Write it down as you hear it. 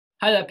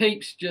Hi there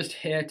peeps, just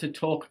here to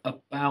talk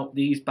about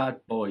these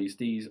bad boys.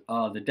 These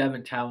are the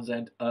Devin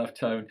Townsend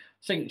Earthtone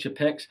Signature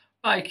picks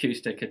by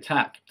Acoustic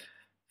Attak.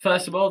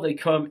 First of all, they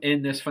come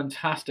in this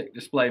fantastic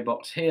display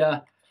box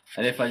here,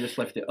 and if I just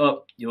lift it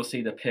up, you'll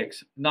see the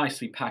picks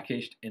nicely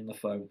packaged in the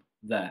foam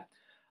there.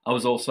 I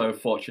was also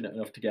fortunate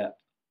enough to get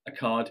a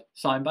card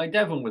signed by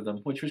Devin with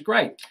them, which was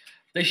great.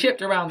 They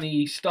shipped around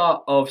the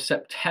start of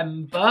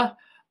September,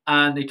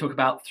 and they took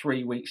about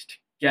 3 weeks to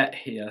get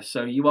here,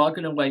 so you are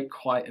going to wait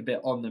quite a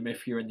bit on them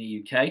if you're in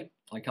the UK,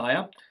 like I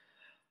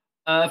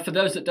am. For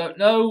those that don't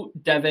know,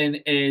 Devin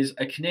is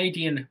a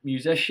Canadian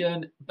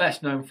musician,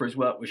 best known for his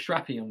work with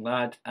Strappy Young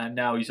Lad, and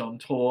now he's on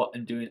tour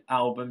and doing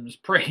albums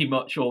pretty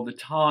much all the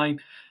time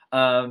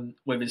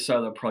with his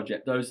solo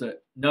project. Those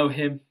that know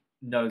him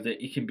know that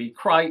he can be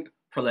quite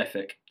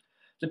prolific.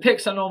 The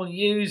picks I normally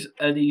use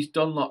are these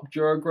Dunlop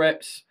Dura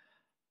grips.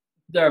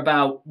 They're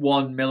about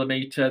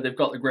 1mm. They've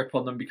got the grip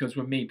on them because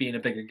with me being a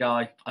bigger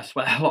guy, I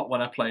sweat a lot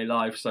when I play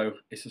live, so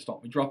it's to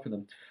stop me dropping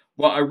them.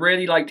 What I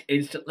really liked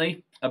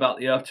instantly about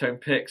the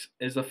Earthtone picks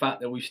is the fact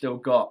that we've still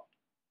got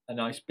a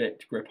nice bit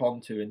to grip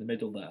onto in the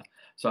middle there.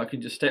 So I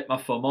can just stick my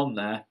thumb on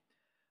there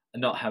and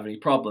not have any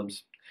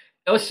problems.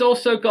 It's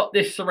also got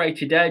this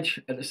serrated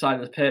edge at the side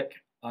of the pick.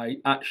 I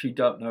actually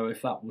don't know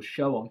if that will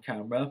show on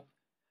camera.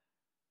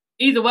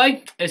 Either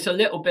way, it's a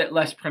little bit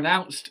less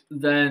pronounced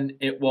than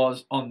it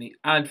was on the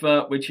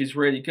advert, which is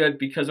really good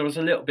because I was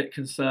a little bit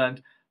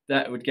concerned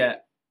that it would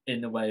get in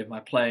the way of my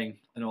playing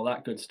and all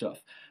that good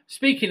stuff.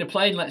 Speaking of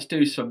playing, let's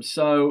do some.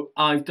 So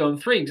I've done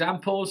 3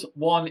 examples.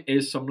 One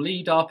is some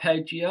lead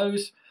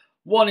arpeggios,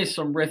 one is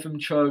some rhythm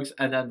chugs,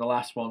 and then the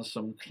last one's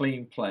some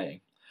clean playing.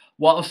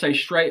 What I'll say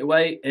straight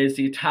away is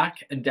the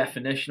attack and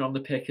definition on the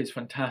pick is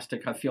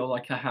fantastic. I feel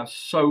like I have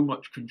so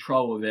much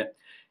control of it.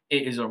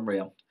 It is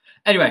unreal.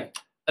 Anyway,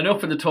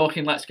 enough of the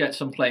talking, let's get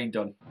some playing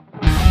done.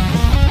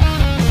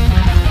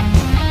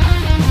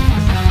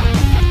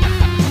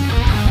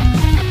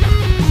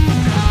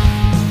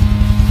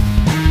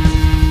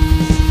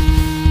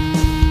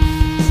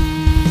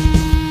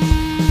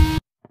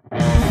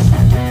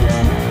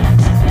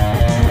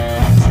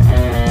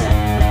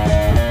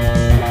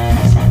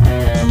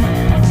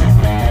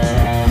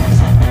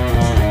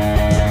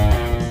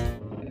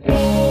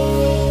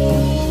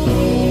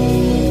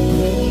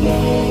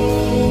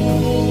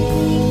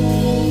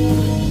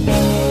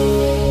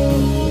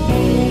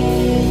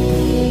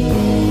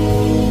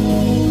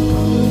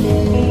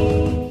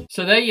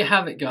 So there you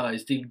have it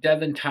guys, the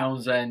Devin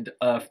Townsend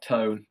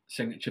Earthtone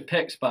Signature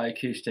picks by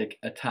Acoustic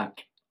Attak.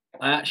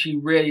 I actually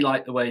really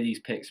like the way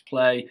these picks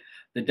play.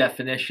 The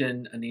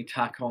definition and the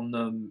attack on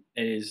them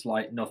is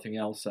like nothing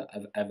else that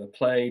I've ever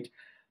played.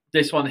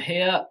 This one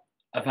here,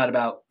 I've had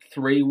about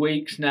 3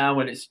 weeks now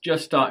and it's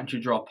just starting to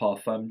drop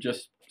off. I'm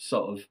just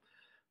sort of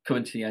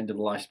coming to the end of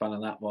the lifespan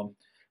on that one.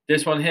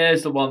 This one here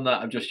is the one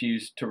that I've just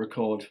used to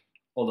record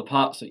all the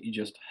parts that you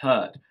just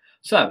heard.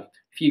 So,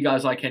 if you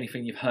guys like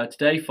anything you've heard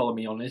today, follow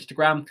me on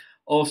Instagram.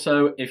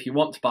 Also, if you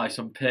want to buy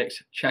some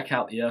picks, check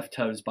out the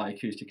Earthtones by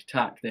Acoustic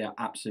Attak. They are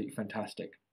absolutely fantastic.